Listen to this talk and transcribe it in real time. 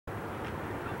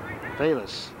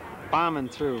Bayless bombing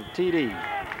through. TD.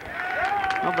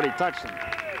 Nobody touched him.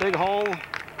 Big hole.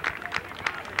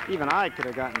 Even I could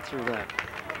have gotten through that.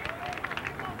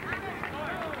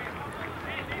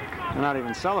 They're not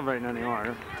even celebrating anymore.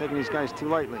 They're taking these guys too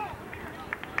lightly.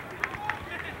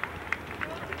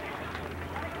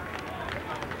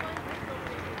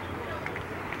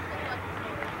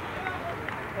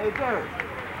 Hey, Dirk.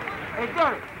 Hey,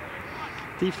 Dirk.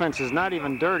 Defense is not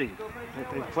even dirty.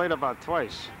 They've played about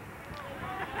twice.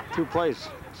 2 plays.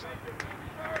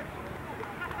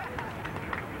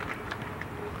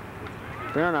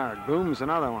 Bernard booms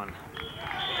another one.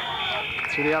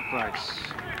 Through the uprights.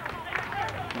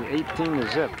 The 18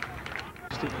 to zip.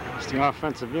 It's the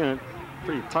offensive unit.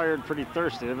 Pretty tired, pretty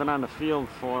thirsty. They've been on the field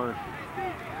for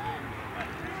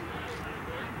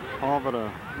all but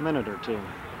a minute or two.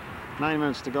 9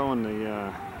 minutes to go in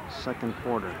the second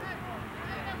quarter.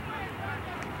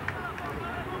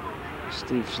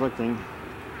 Steve Schlichting.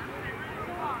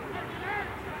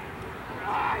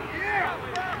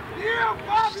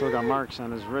 Still got marks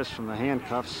on his wrist from the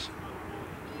handcuffs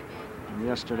from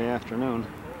yesterday afternoon.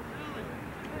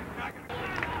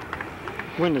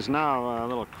 Wind is now a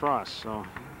little cross, so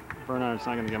Bernard's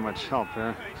not going to get much help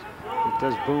here. It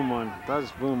does boom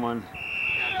one,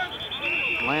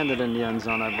 Landed in the end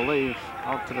zone, I believe,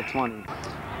 out to the 20.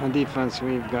 On defense,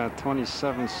 we've got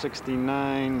 27,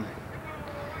 69,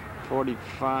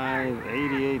 45,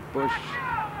 88 Bush.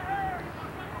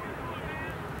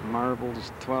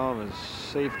 Marbles 12 is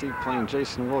safety, playing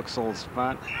Jason Wilkes' old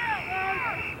spot.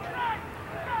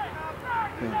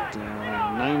 At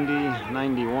 90,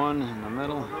 91 in the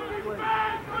middle.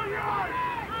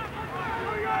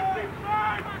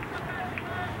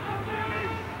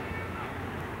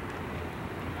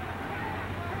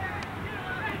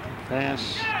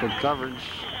 Pass, good coverage.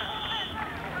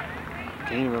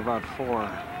 Gain of about 4.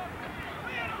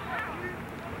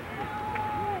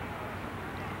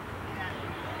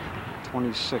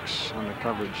 .26 on the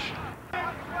coverage.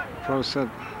 Pro set,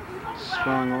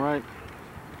 strong right.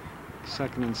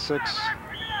 2nd and 6.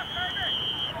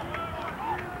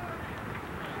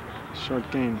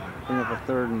 Short gain. Bring up a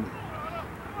 3rd and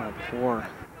about 4.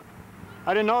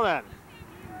 I didn't know that.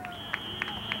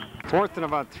 4th and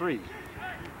about 3.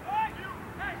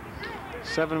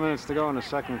 7 minutes to go in the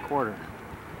second quarter.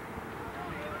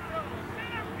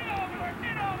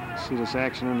 See this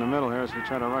action in the middle here as we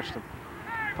try to rush the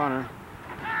punter.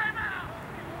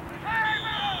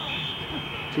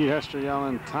 Pete Hester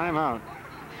yelling timeout.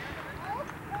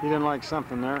 He didn't like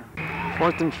something there.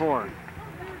 4th and 4.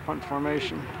 Punt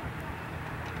formation.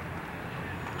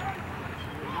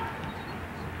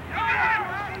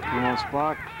 Almost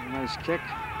blocked. Nice kick.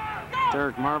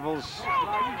 Derek Marbles.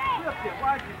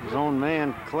 His own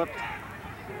man clipped.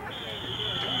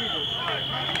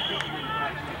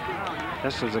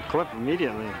 This was a clip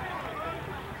immediately.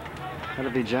 Had to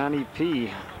be Johnny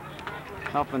P.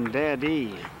 helping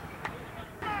Daddy.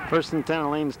 1st and 10,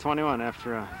 Lane's 21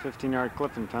 after a 15-yard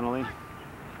clipping penalty.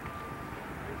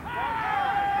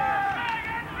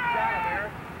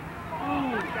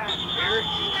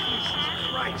 Jesus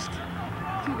Christ.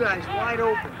 2 guys wide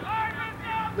open.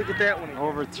 Look at that one again.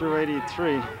 Over through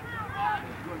 83.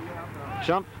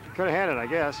 Jump, could have had it, I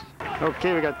guess.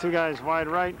 Okay, we got 2 guys wide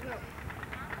right.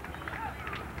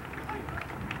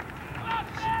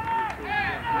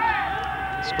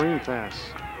 Screen pass.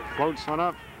 Floats one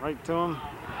up, right to him.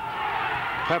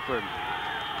 Peppered.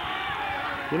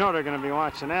 You know they're going to be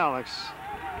watching Alex.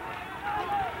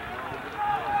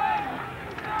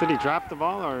 Did he drop the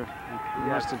ball, or he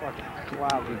must have?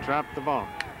 Wow, he dropped the ball.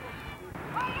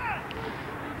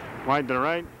 Wide to the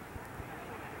right.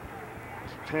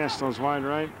 Pass those wide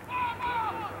right.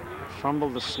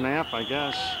 Fumbled the snap, I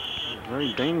guess.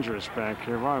 Very dangerous back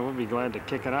here. Wow, we'll be glad to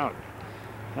kick it out.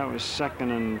 That was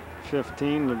 2nd and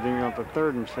 15, to bring up a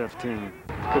 3rd and 15.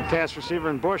 Good pass receiver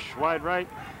in Bush, wide right.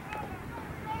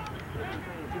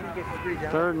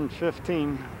 3rd and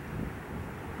 15.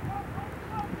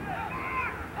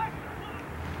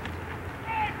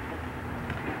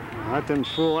 That didn't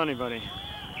fool anybody.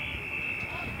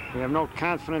 We have no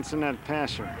confidence in that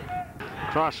passer.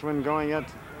 Crosswind going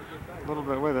yet a little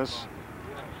bit with us.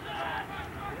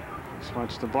 Let's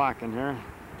watch the blocking here.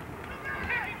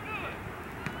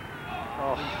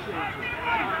 Oh.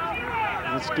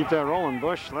 Let's keep that rolling,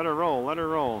 Bush. Let her roll, let her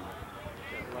roll.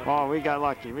 Oh, we got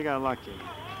lucky, we got lucky.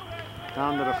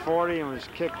 Down to the 40 and was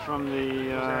kicked from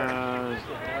the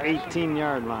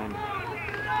 18-yard line.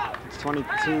 It's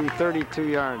 32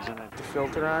 yards in it. The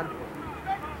filter on?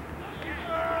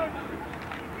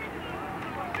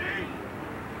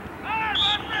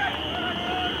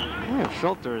 Yeah,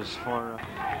 filters for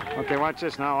Okay, watch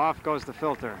this now. Off goes the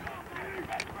filter.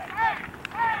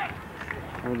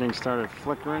 Everything started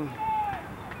flickering.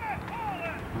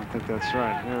 I think that's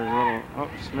right. There's a little, oh,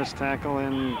 missed tackle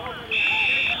in,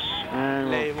 and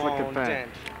we'll flick it back.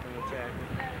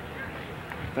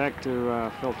 Back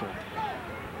to filter.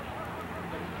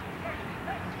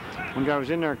 One guy was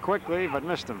in there quickly, but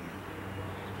missed him.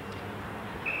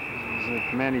 This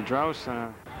is Manny Drouse.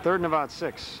 3rd and about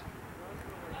 6.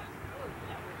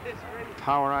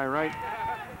 Power eye right.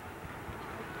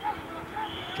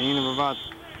 Gain of about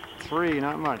 3,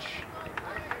 not much.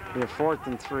 Be a 4th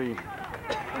and 3.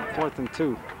 4th and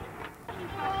 2.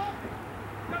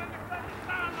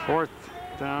 4th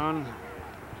down.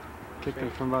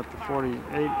 Kicking from about the 48.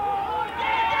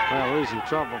 Well, he's in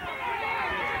trouble.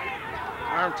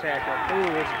 Arm tackle.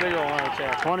 Ooh, it's a big old arm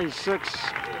tackle. 26.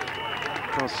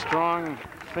 Those strong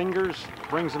fingers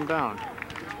brings him down.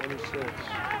 26.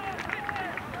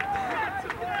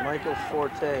 Michael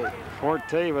Forte.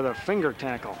 Forte with a finger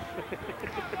tackle.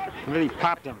 Really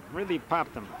popped him. Really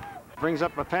popped him. Brings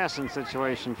up a passing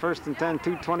situation. 1st and 10.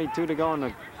 2:22 to go in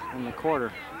the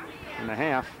quarter and a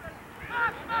half.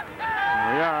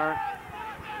 Here we are.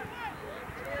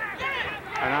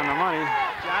 Right on the money.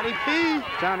 Johnny P.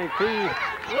 Johnny P.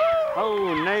 Woo!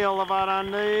 Oh, nail about on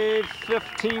the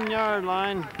 15-yard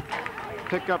line.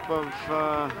 Pickup of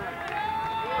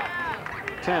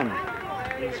 10.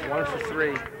 He's 1 for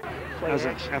 3.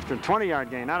 After a 20-yard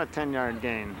gain, not a 10-yard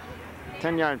gain.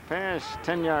 10-yard pass,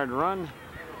 10-yard run.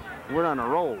 We're on a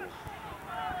roll.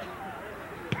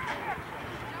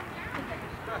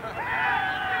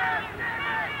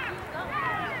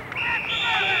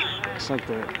 Looks like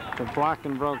the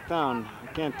blocking broke down. I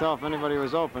can't tell if anybody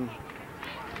was open.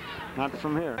 Not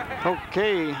from here.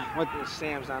 Okay, what?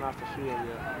 Sam's not off the field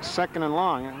yet. 2nd and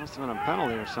long. It must have been a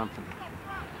penalty or something.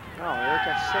 No, Eric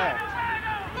got sacked.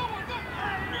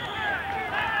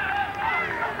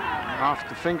 Off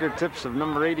the fingertips of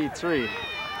number 83.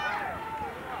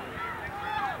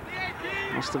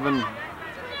 Must have been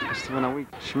a week.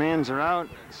 Schmans are out.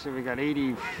 Let's see, we got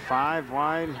 85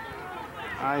 wide.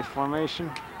 I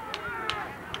formation.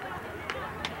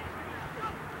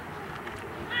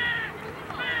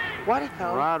 What the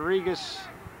hell? Rodriguez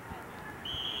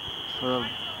for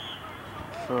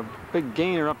a big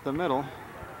gainer up the middle.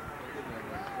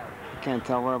 Can't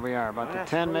tell where we are. About the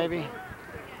 10 maybe.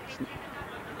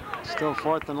 Still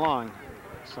 4th and long.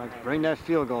 So bring that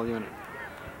field goal unit.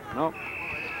 Nope.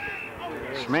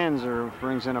 Schmanzer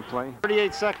brings in a play.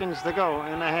 38 seconds to go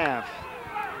in the half.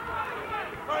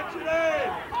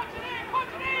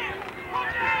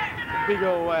 Big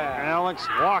old whack. Alex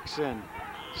walks in.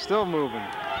 Still moving.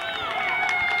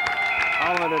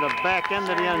 All of it at the back end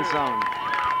of the end zone.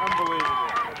 Unbelievable.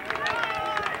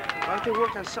 Why don't they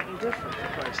work on something different, for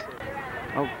Christ's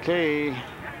sake? Okay.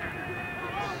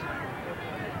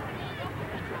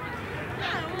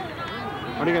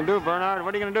 What are you going to do, Bernard?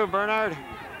 What are you going to do, Bernard?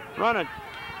 Run it.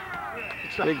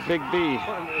 Big B.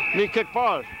 Me kick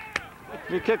ball.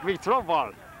 Me kick, me throw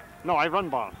ball. No, I run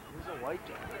ball. Who's a white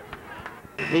guy?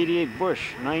 88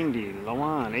 Bush, 90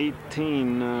 Lawan,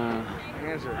 18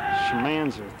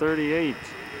 Schmanzer, 38.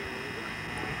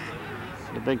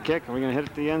 The big kick. Are we going to hit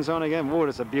it the end zone again? Whoa,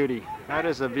 that's a beauty. That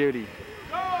is a beauty.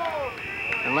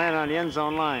 And land on the end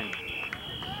zone line.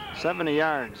 70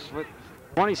 yards with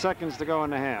 20 seconds to go in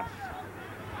the half.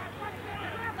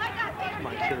 Come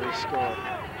on, Curie, score.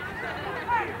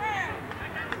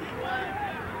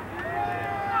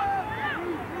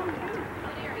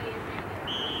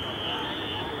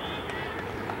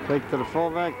 Fake to the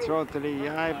fullback, throw it to the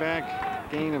eye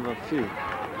back. Gain of a few.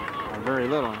 Or very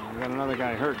little. We got another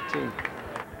guy hurt, too.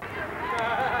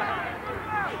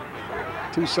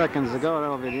 2 seconds to go,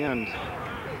 that'll be the end.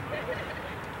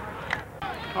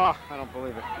 Oh, I don't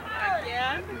believe it.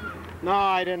 Yeah? No,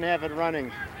 I didn't have it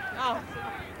running. Oh.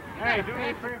 Hey, do me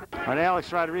a favor. All right,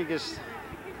 Alex Rodriguez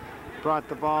brought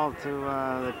the ball to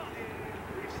the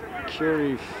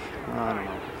Curie, I don't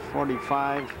know,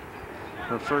 45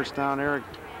 for 1st down. Eric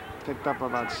picked up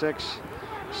about 6.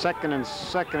 Second and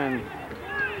he's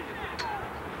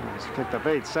picked up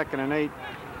 8. 2nd and 8.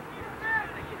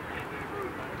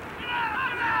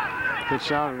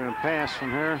 Pitch out. We're going to pass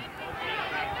from here.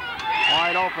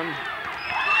 Wide open.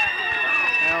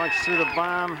 Alex threw the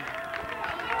bomb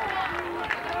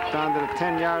down to the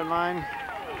 10-yard line.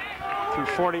 Through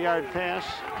 40-yard pass.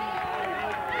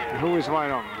 And who was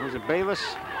wide open? Was it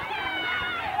Bayless?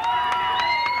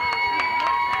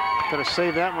 Could have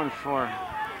saved that one for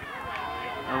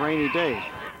a rainy day.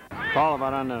 Ball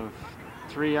about on the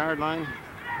 3-yard line.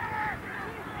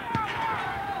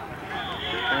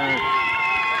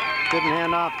 didn't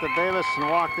hand off to Bayless and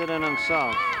walked it in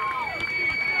himself.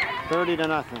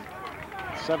 30-0.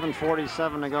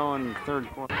 7:47 to go in the third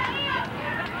quarter.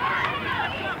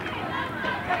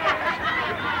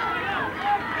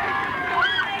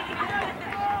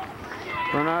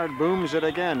 Bernard booms it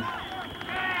again.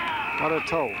 What a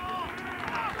toe.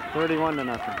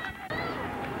 31-0.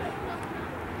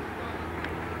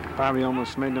 Bobby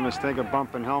almost made the mistake of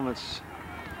bumping helmets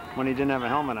when he didn't have a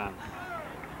helmet on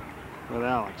with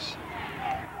Alex.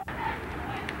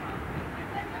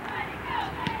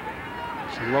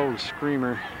 It's a low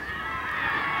screamer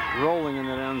rolling in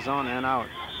the end zone and out.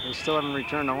 They still haven't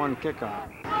returned a one kickoff.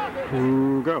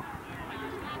 Ooh, go.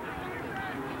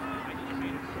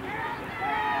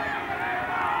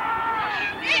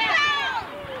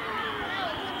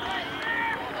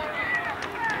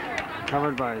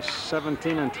 Covered by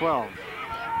 17 and 12.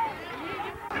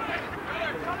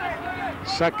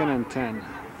 2nd and 10.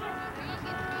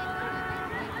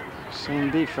 Same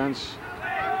defense.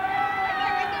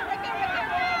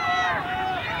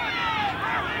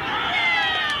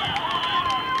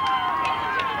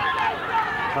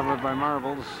 Covered by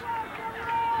Marbles.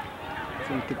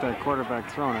 Didn't get that quarterback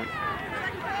throwing it.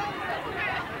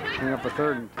 Bring up a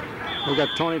third. We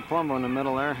got Tony Palumbo in the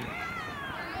middle there.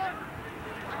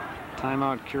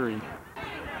 Timeout, Curie.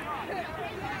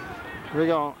 Here we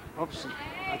go. Oops.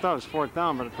 I thought it was 4th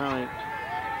down, but apparently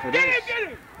it is.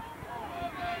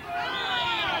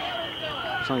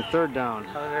 It's only 3rd down.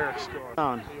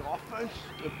 Down.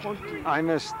 I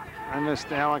missed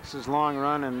Alex's long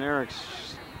run and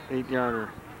Eric's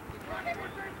 8-yarder.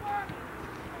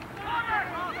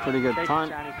 Pretty good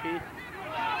punt.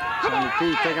 Johnny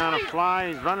P taking on a fly.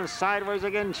 He's running sideways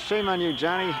again. Shame on you,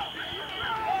 Johnny.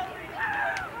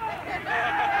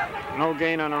 No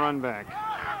gain on a run back.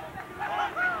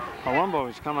 Palumbo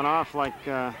is coming off like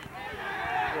it's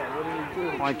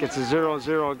a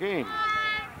 0-0 game.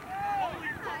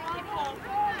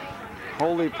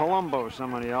 Holy Palumbo,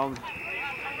 somebody yelled.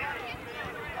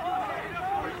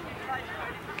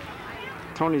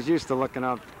 Tony's used to looking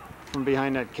out from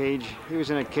behind that cage. He was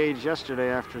in a cage yesterday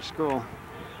after school.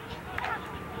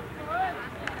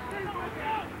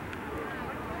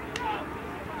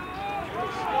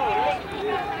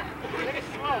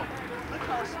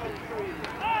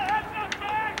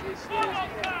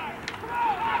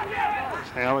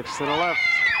 Alex to the left.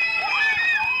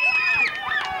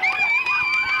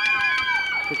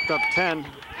 Picked up 10.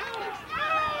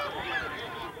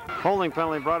 Holding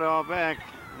penalty brought it all back.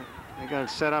 They got it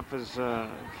set up as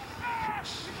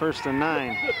 1st and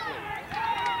 9.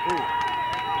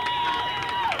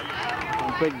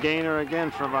 A big gainer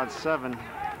again for about 7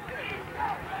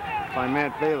 by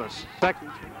Matt Bayless.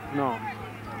 No,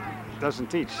 doesn't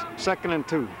teach. 2nd and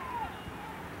 2.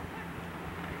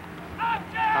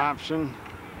 Option.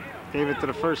 Gave it to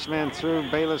the first man through.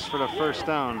 Bayless for the 1st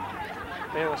down.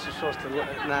 Bayless is supposed to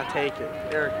not take it.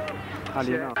 Eric. How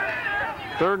do you know?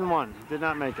 3rd and 1. Did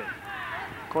not make it.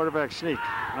 Quarterback sneak.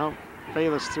 Nope.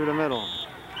 Bayless through the middle.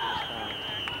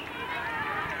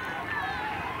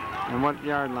 And what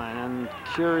yard line? And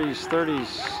Curie's 30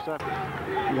 step.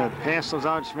 You got Pastel's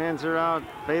out, Schmanzer out,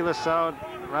 Bayless out,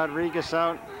 Rodriguez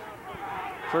out.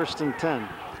 1st and 10.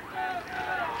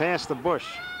 Pass the bush.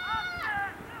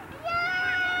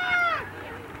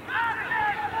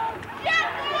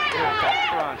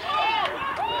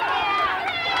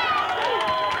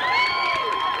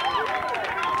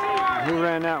 Who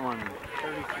ran that one?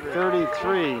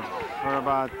 33 for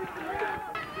about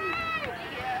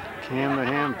Cam the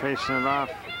Ham pacing it off.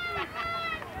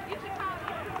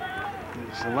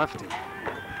 He's a lefty.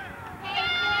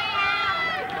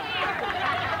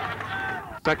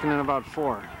 2nd and about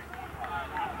 4.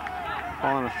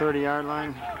 Ball on the 30-yard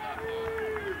line.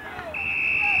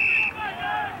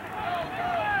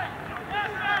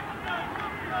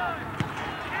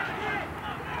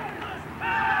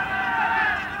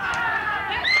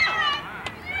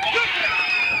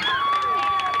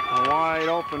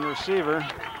 Open receiver.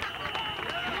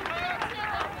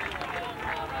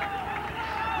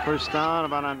 1st down,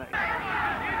 about on the.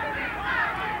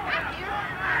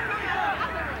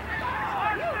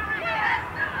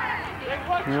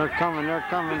 They're coming, they're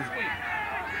coming.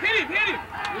 Hit him!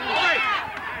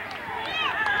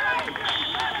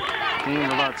 Gain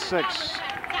about 6.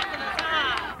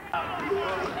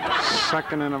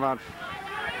 2nd and about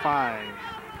 5.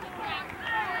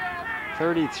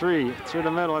 33 through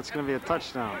the middle. It's going to be a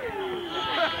touchdown.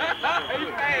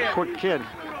 Quick kid.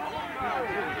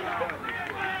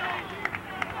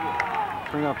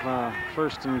 Bring up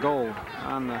 1st and goal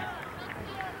on the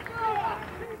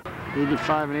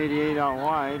 85 and 88 out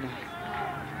wide.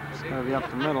 It's going to be up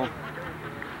the middle.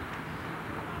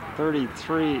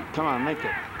 33. Come on, make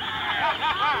it.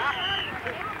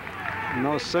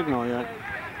 No signal yet.